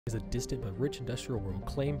Is a distant but rich industrial world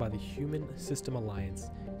claimed by the Human System Alliance.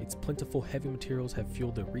 Its plentiful heavy materials have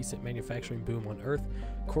fueled the recent manufacturing boom on Earth.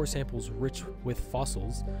 Core samples rich with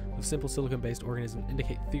fossils of simple silicon-based organisms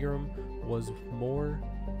indicate Therum was more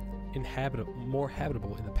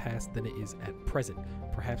habitable in the past than it is at present.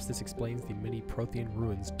 Perhaps this explains the many Prothean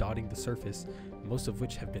ruins dotting the surface, most of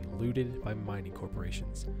which have been looted by mining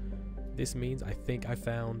corporations. This means I think I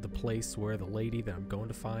found the place where the lady that I'm going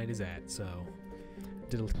to find is at, so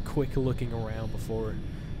did a quick looking around before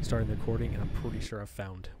starting the recording, and I'm pretty sure I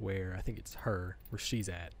found where I think it's her, where she's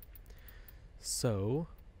at. So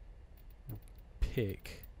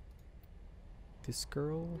pick this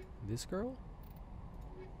girl, Zip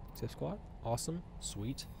Squad, awesome,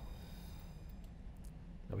 sweet.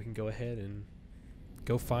 Now we can go ahead and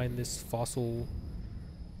go find this fossil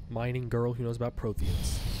mining girl who knows about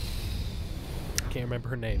Protheans. I can't remember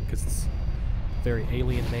her name because it's a very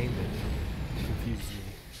alien name that confuses me.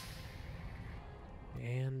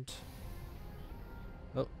 And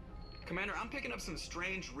oh, Commander, I'm picking up some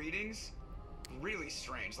strange readings. Really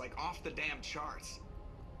strange, like off the damn charts.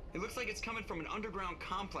 It looks like it's coming from an underground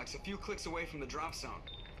complex a few clicks away from the drop zone.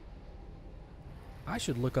 I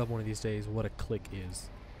should look up one of these days what a click is.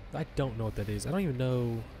 I don't know what that is. I don't even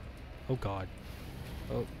know. Oh god.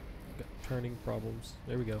 Oh, got turning problems.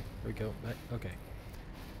 There we go. There we go. Okay.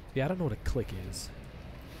 Yeah, I don't know what a click is.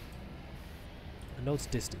 I know it's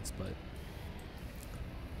distance, but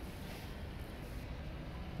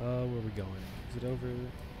where are we going? Is it over?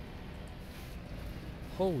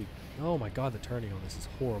 Holy, oh my god, the turning on this is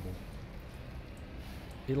horrible.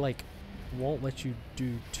 It like won't let you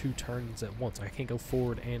do two turns at once. I can't go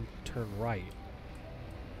forward and turn right.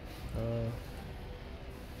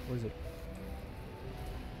 What is it?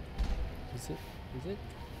 Is it?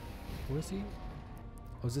 Where is he?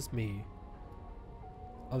 Oh, is this me?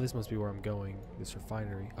 Oh, this must be where I'm going. This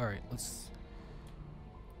refinery. Alright, let's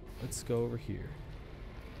go over here.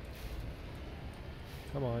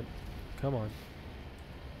 Come on. Come on.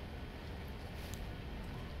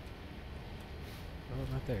 Oh,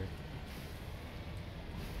 not there.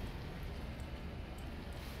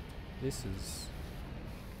 This is...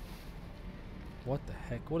 What the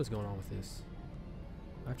heck? What is going on with this?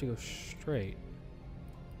 I have to go straight.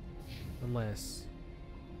 Unless...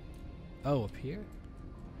 Oh, up here?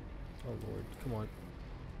 Oh lord, come on.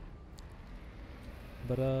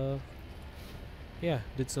 But yeah,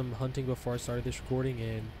 did some hunting before I started this recording,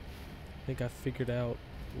 and I think I figured out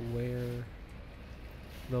where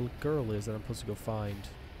the girl is that I'm supposed to go find.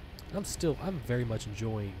 I'm very much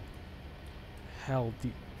enjoying how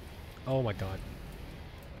oh my god,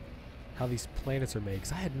 how these planets are made,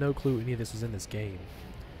 because I had no clue any of this was in this game.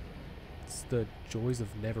 It's the joys of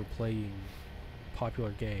never playing popular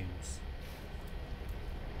games.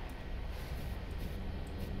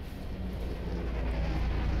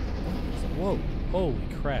 Whoa, holy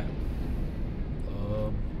crap.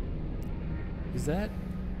 Is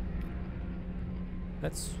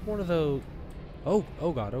that's one of those, oh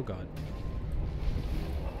god, oh god.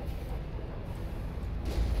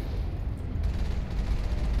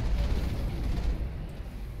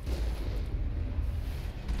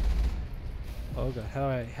 Oh god,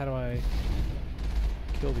 how do I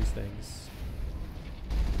kill these things?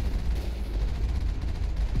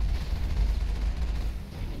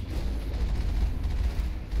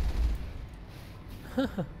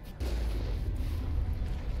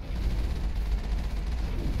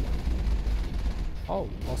 Oh,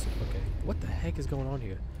 awesome. Okay. What the heck is going on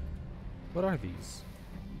here? What are these?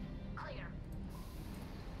 Clear.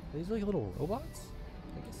 Are these like little robots?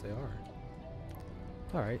 I guess they are.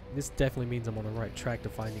 Alright, this definitely means I'm on the right track to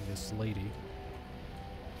finding this lady.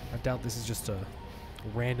 I doubt this is just a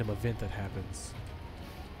random event that happens.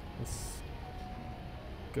 Let's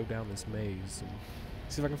go down this maze and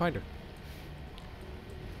see if I can find her.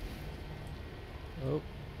 Oh.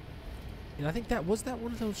 And I think that was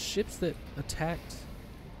one of those ships that attacked,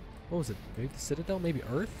 what was it? Maybe the Citadel? Maybe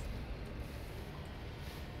Earth?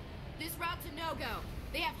 This route's a no-go.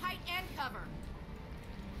 They have height and cover.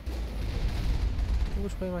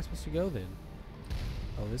 Which way am I supposed to go then?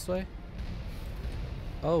 Oh, this way?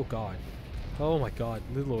 Oh god. Oh my god.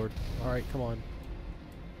 Good lord. Alright, come on.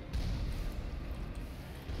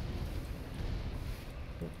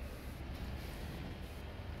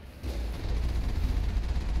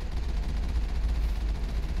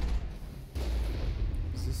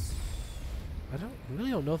 I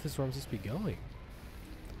really don't know if this is where I'm supposed to be going.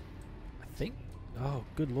 I think... Oh,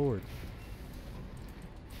 good lord.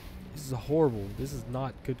 This is horrible. This is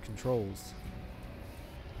not good controls.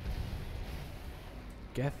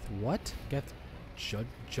 Geth what? Geth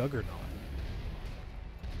Juggernaut.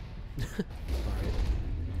 Alright.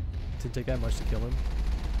 Didn't take that much to kill him.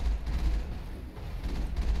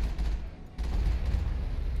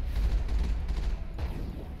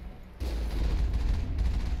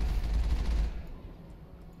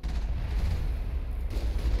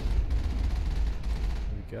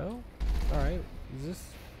 There we go. Alright. Is this...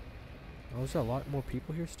 Oh, there's a lot more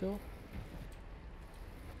people here still?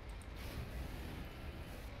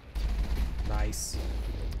 Nice.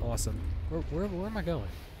 Awesome. Where am I going?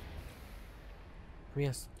 I mean,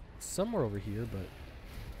 it's somewhere over here, but...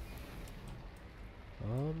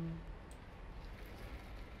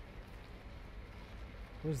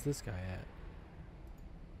 Where's this guy at?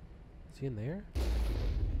 Is he in there?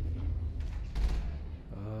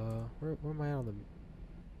 Where am I on the...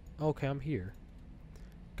 Okay, I'm here.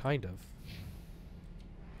 Kind of.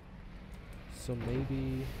 So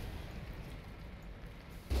maybe...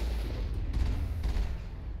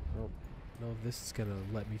 Oh, no, this is gonna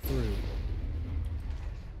let me through.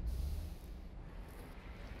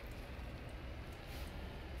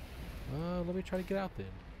 Let me try to get out then.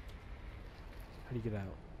 How do you get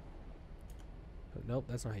out? Nope,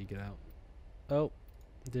 that's not how you get out. Oh,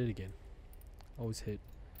 did it again. Always hit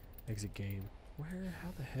exit game. Where? How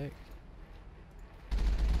the heck?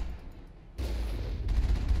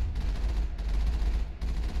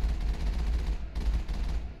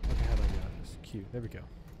 Okay, how do I get out of this? Q. There we go.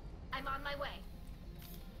 I'm on my way.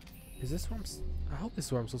 Is this where I hope this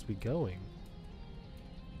is where I'm supposed to be going.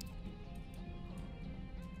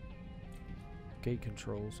 Gate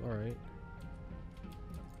controls. Alright.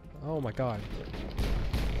 Oh my god.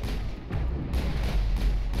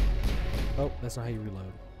 Oh, that's not how you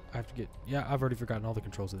reload. I have to get... Yeah, I've already forgotten all the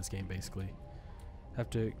controls of this game, basically. I have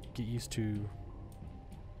to get used to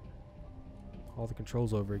all the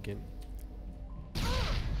controls over again.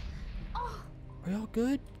 Are y'all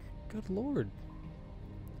good? Good lord.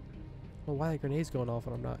 I don't know why the grenade's going off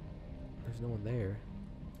and I'm not... There's no one there.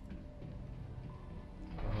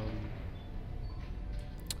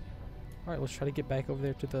 Alright, let's try to get back over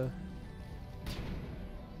there to the...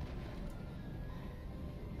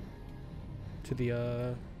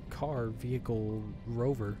 car, vehicle,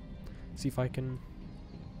 rover. See if I can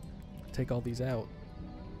take all these out.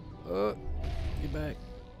 Get back.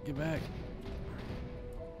 Get back.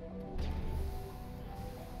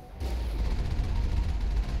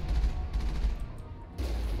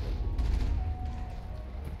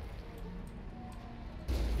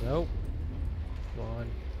 Nope. Come on.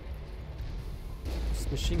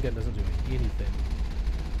 This machine gun doesn't do anything.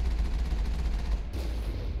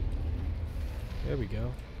 There we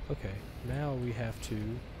go. Okay, now we have to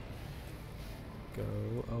go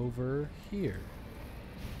over here.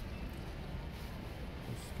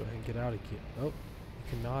 Let's go ahead and get out again. Oh, you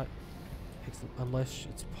cannot exit unless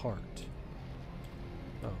it's parked.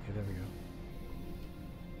 Oh, okay, there we go.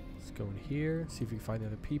 Let's go in here, see if we can find the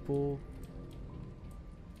other people.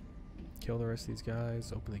 Kill the rest of these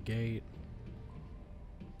guys, open the gate.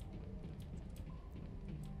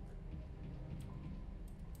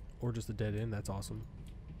 Or just a dead end, that's awesome.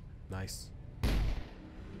 Nice.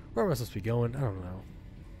 Where am I supposed to be going? I don't know.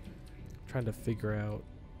 I'm trying to figure out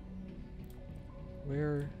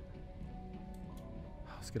where...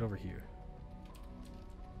 Oh, let's get over here.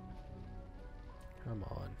 Come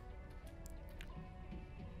on.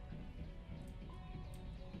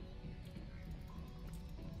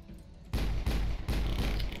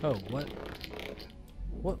 Oh, what?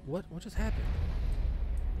 What just happened?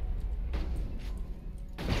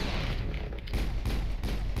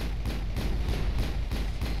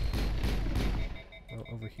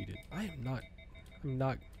 Overheated. I'm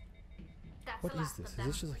not. What is this? Is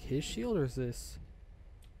this just like his shield or is this...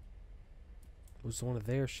 Was one of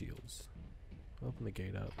their shields? Open the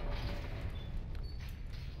gate up.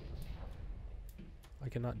 I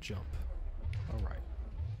cannot jump. Alright.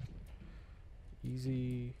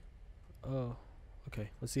 Easy. Oh. Okay,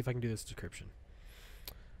 let's see if I can do this description.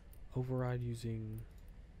 Override using...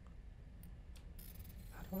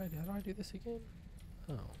 How do I do this again?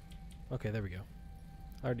 Oh. Okay, there we go.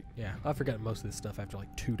 Yeah, I've forgotten most of this stuff after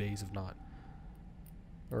like 2 days of not.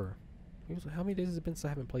 Or, how many days has it been since I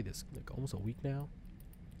haven't played this? Like almost a week now?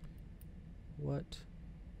 What?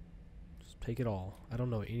 Just take it all. I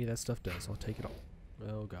don't know what any of that stuff does. I'll take it all.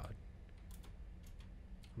 Oh god.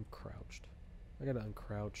 I'm crouched. I gotta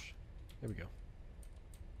uncrouch. There we go.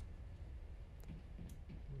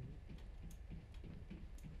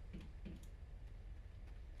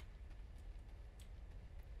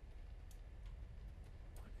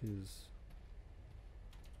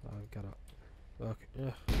 I've got a...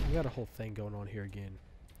 Okay, we got a whole thing going on here again.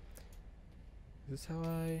 Is this how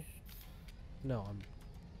I... No,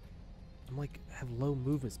 I'm like, have low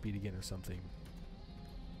movement speed again or something.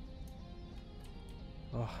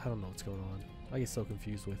 Oh, I don't know what's going on. I get so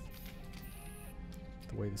confused with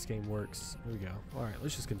the way this game works. There we go. Alright,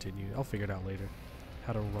 let's just continue. I'll figure it out later.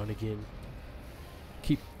 How to run again.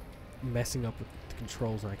 Keep messing up with the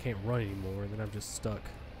controls and I can't run anymore, and then I'm just stuck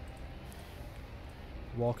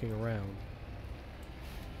walking around.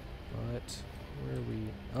 But where are we?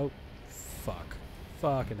 Oh, fuck.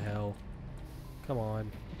 Fucking hell. Come on.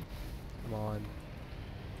 Come on.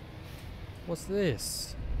 What's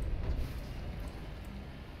this?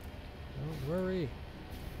 Don't worry.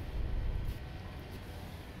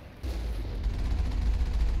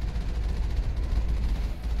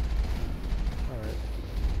 Alright.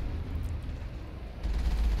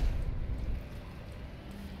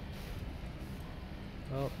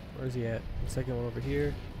 Oh, where's he at? The second one over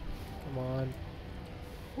here. Come on.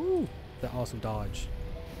 Woo! That awesome dodge.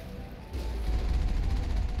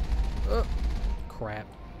 Oh, crap.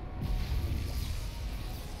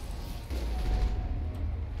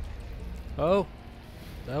 Oh!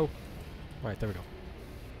 No. Alright, there we go.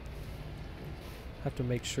 Have to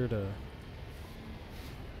make sure to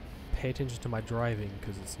pay attention to my driving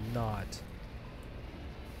because it's not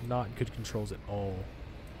good controls at all.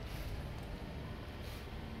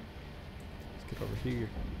 Let's get over here.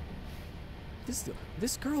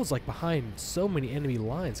 This girl's like behind so many enemy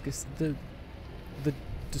lines because the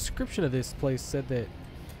description of this place said that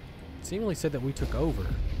seemingly said that we took over,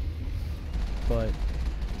 but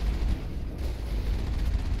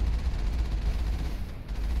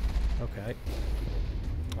okay.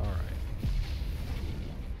 All right.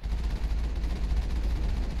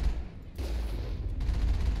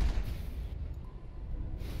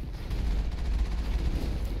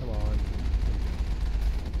 Come on.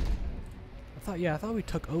 I thought we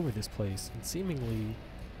took over this place, and seemingly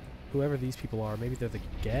whoever these people are, maybe they're the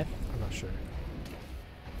Geth? I'm not sure.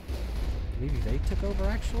 Maybe they took over,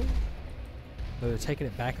 actually? Or they're taking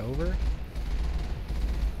it back over?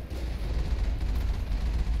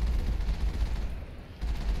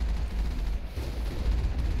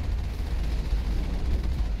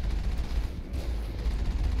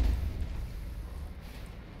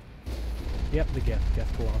 Yep, the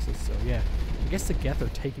Geth Colossus, so yeah. I guess the Geth are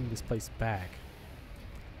taking this place back.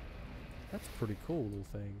 That's a pretty cool little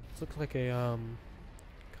thing. It looks like a, kind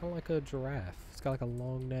of like a giraffe. It's got like a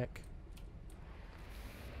long neck.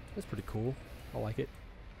 That's pretty cool. I like it.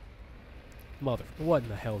 Mother, what in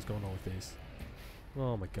the hell is going on with this?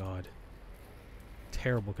 Oh my god.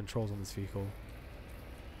 Terrible controls on this vehicle.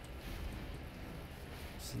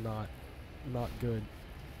 This is not good.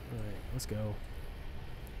 Alright, let's go.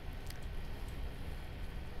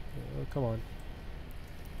 Oh, come on.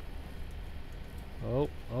 Oh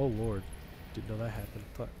lord. Didn't know that happened.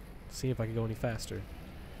 Thought, see if I can go any faster.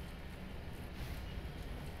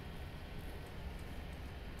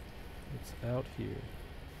 It's out here.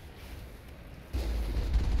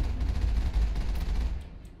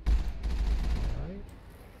 Alright.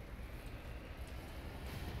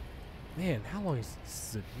 Man, how long is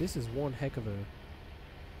this? This is one heck of a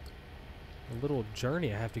little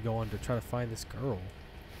journey I have to go on to try to find this girl.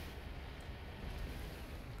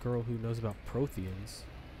 Girl who knows about Protheans.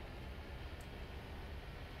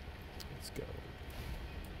 Let's go.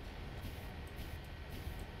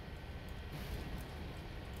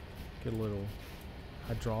 Get a little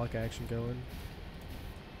hydraulic action going.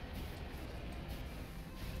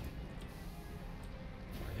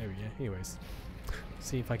 There we go. Anyways,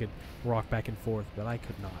 see if I could rock back and forth, but I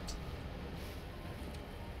could not.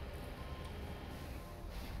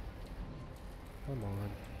 Come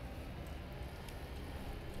on.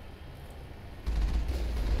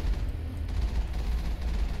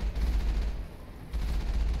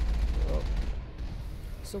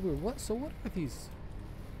 So weird. What are these?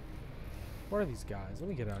 What are these guys? Let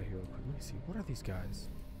me get out of here real quick. Let me see. What are these guys?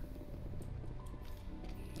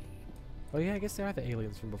 Oh yeah, I guess they are the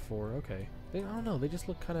aliens from before. Okay. I don't know. They just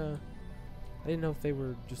look kind of. I didn't know if they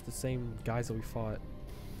were just the same guys that we fought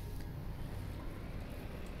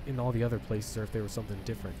in all the other places, or if they were something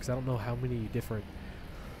different. Because I don't know how many different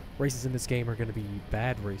races in this game are going to be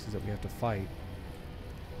bad races that we have to fight.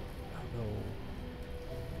 I don't know.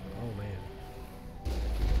 Oh man.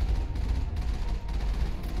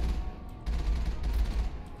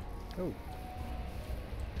 Oh.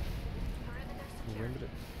 Perimeter.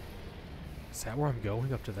 Is that where I'm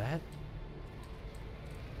going, up to that?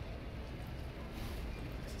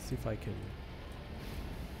 Let's see if I can...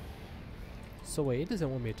 So wait, it doesn't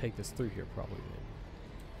want me to take this through here probably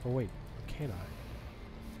then. Or wait, can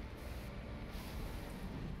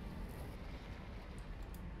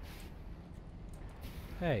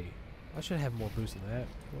I? Hey. I should have more boost than that.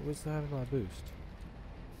 What was that in my boost?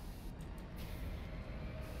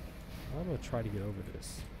 I'm gonna try to get over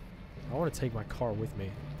this. I want to take my car with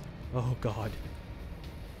me. Oh god.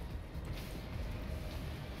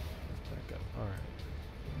 Back up. Alright.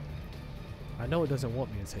 I know it doesn't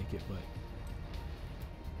want me to take it, but...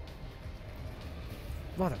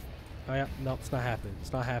 Mother... Oh yeah, no, it's not happening.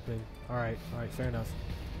 It's not happening. Alright, fair enough.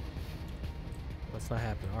 That's not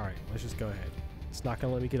happening. Alright, let's just go ahead. It's not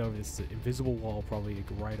gonna let me get over this. It's an invisible wall probably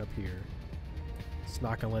right up here. It's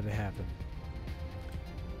not gonna let it happen.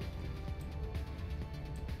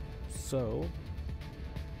 So...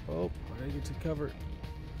 Oh, I gotta get to cover.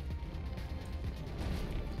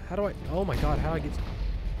 How do I... Oh my god, how do I get...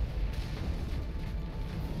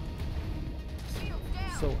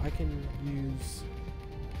 So I can use...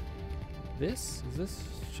 This? Is this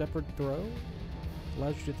Shepherd Throw?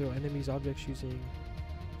 Allows you to throw enemies, objects using...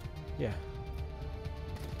 Yeah.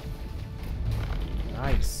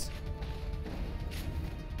 Nice.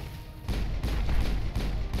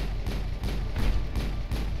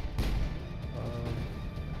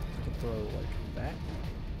 I can throw like that.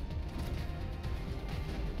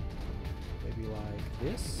 Maybe like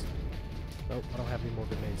this? Nope, I don't have any more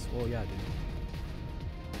grenades. Well, yeah, I do.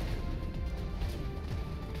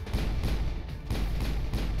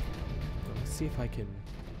 Let's see if I can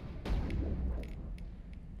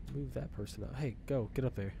move that person up. Hey, go, get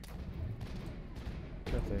up there.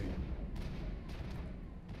 Get up there.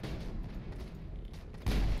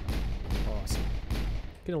 Awesome.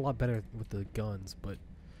 Getting a lot better with the guns, but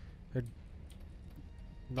they're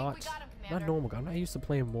not normal gun. I'm not used to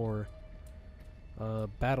playing more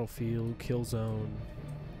Battlefield, Killzone,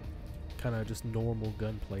 kind of just normal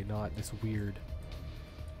gunplay, not this weird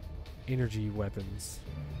energy weapons.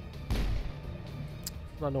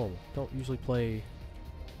 Not normal. Don't usually play.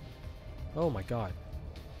 Oh my god.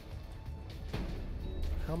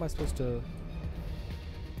 How am I supposed to...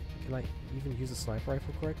 Can I even use a sniper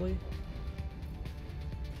rifle correctly?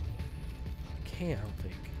 I can't, I don't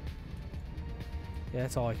think. Yeah,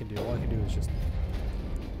 that's all I can do. All I can do is just...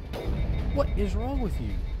 What is wrong with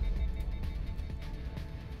you?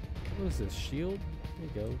 What is this? Shield?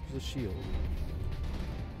 There you go. There's a shield.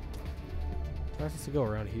 Am I supposed to go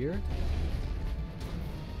around here?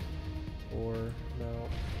 Or... No.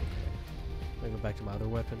 Okay. I'm gonna go back to my other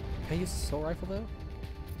weapon. Can I use the assault rifle though?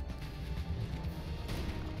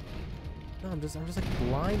 No, I'm just like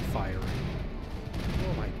blind firing.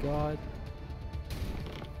 Oh my god.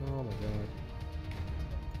 Oh my god.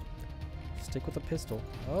 Stick with the pistol.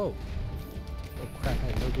 Oh. Oh crap, I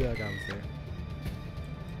had no idea that guy was there.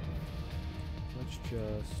 Let's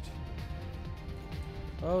just...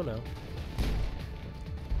 Oh no.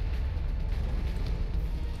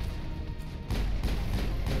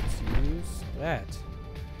 Let's use that.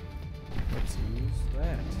 Let's use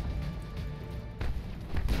that.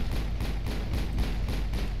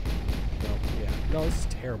 No, this is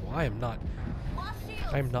terrible. I am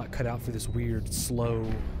not cut out for this weird, slow,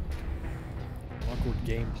 awkward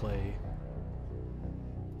gameplay.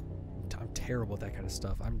 I'm terrible at that kind of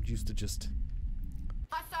stuff. I'm used to just...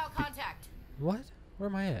 Hostile contact. What? Where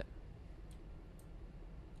am I at?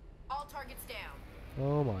 All targets down.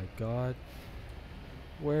 Oh my god.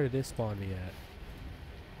 Where did it spawn me at?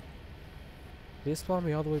 Did it spawn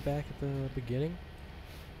me all the way back at the beginning?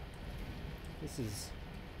 This is...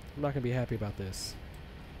 I'm not going to be happy about this.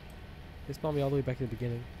 They spawned me all the way back at the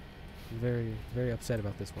beginning. I'm very, very upset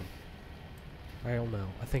about this one. I don't know.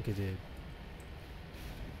 I think it did.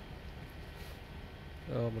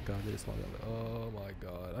 Oh my god, they spawned me. Oh my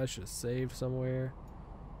god. I should have saved somewhere.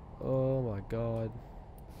 Oh my god.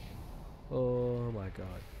 Oh my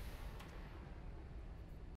god.